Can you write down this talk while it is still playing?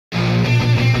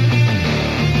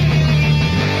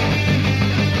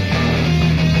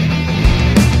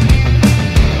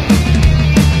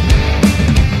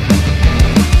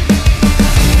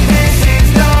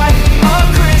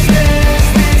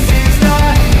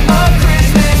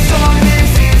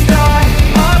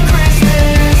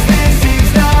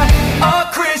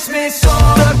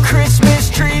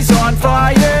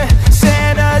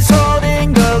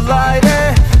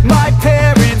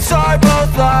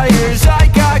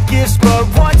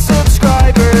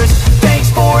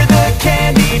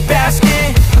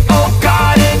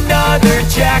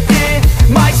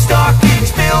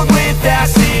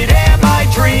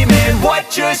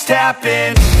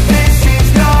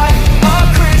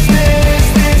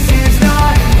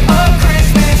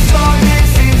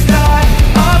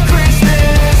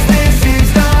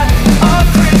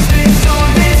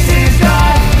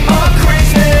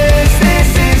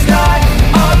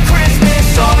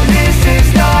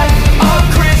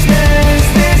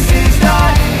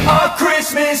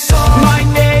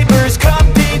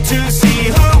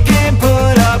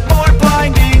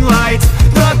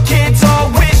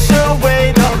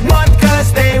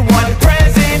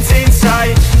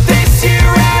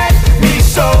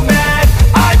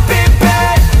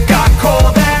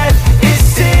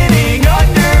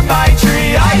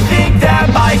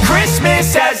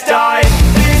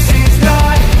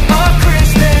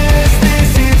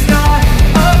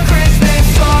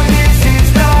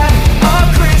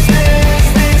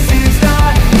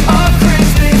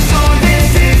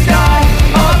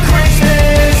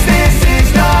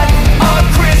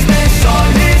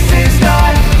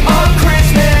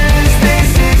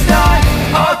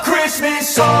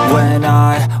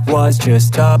was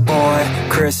just a boy,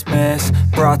 Christmas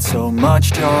brought so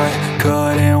much joy.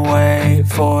 Couldn't wait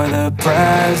for the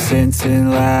presents and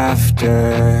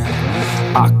laughter.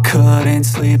 I couldn't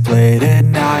sleep late at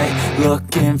night,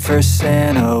 looking for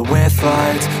Santa with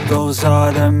lights. Those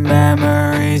are the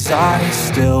memories I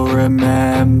still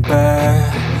remember.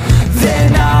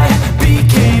 Then I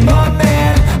became a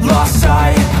man, lost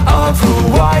sight of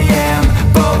who I am.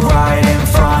 But right in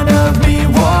front of me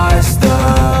was the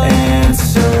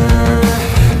answer.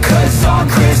 'Cause on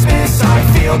Christmas I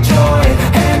feel joy,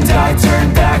 and I turn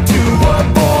back to a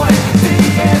boy. The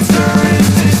answer is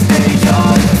to stay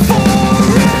young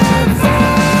forever.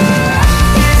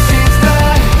 This is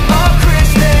not a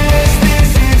Christmas,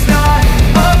 this is not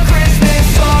a Christmas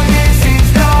song. This is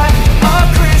not a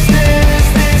Christmas,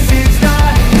 this is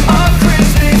not a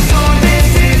Christmas song. This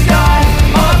is not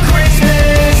a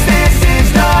Christmas, this is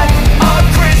not a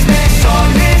Christmas song.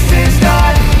 This is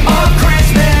not a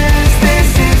Christmas,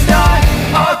 this is not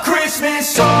a Christmas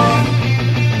song.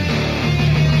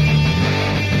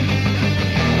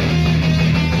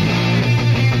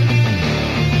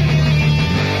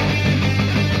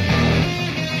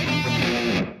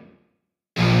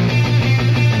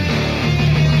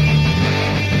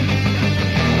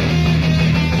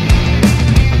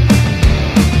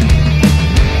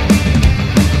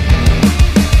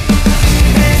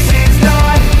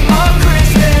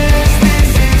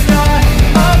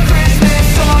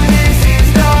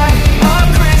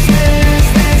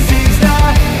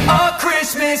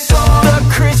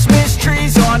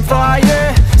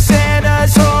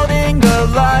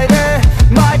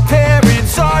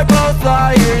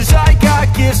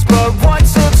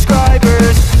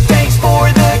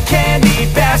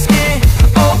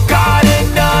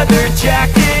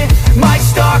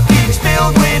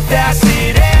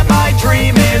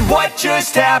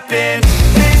 Just happened.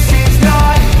 This is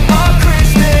not a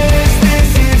Christmas,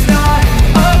 this is not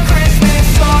a Christmas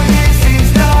song. This is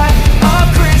not a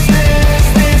Christmas,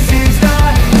 this is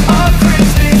not a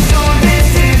Christmas song.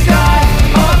 This is not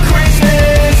a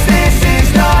Christmas, this is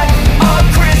not a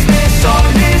Christmas song.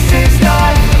 This is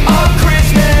not a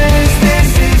Christmas,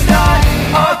 this is not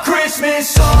a Christmas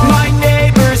song. My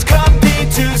neighbors compete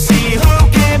to see who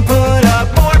can put up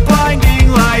more blinding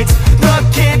lights. The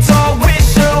kids all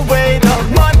wish away the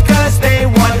month 'cause they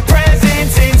want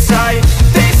presents in sight.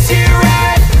 This year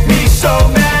had me so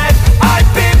mad, I've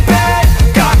been bad,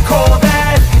 got coal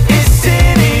that is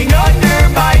sitting under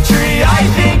my tree. I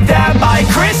think that my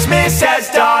Christmas has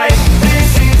died.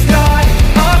 This is not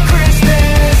a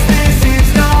Christmas, this is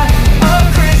not a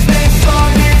Christmas song.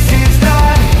 This is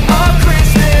not a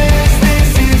Christmas,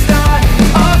 this is not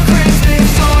a Christmas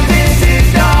song. This is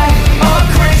not a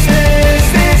Christmas,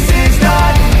 this is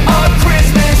not a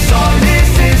Christmas song.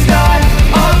 This is not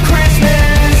a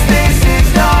Christmas, this is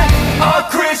not a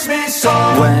Christmas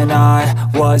song. When I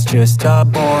was just a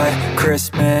boy,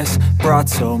 Christmas brought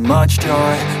so much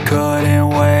joy. Couldn't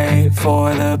wait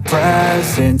for the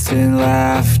presents and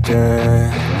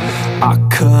laughter. I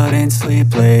couldn't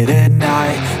sleep late at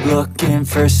night, looking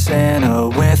for Santa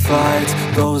with lights.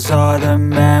 Those are the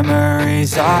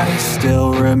memories I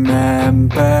still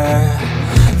remember.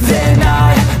 Then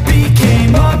I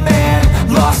became a man,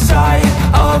 lost sight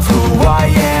of who I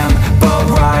am. But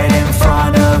right in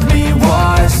front of me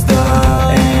was the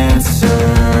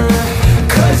answer.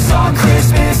 'Cause on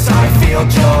Christmas I feel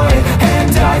joy,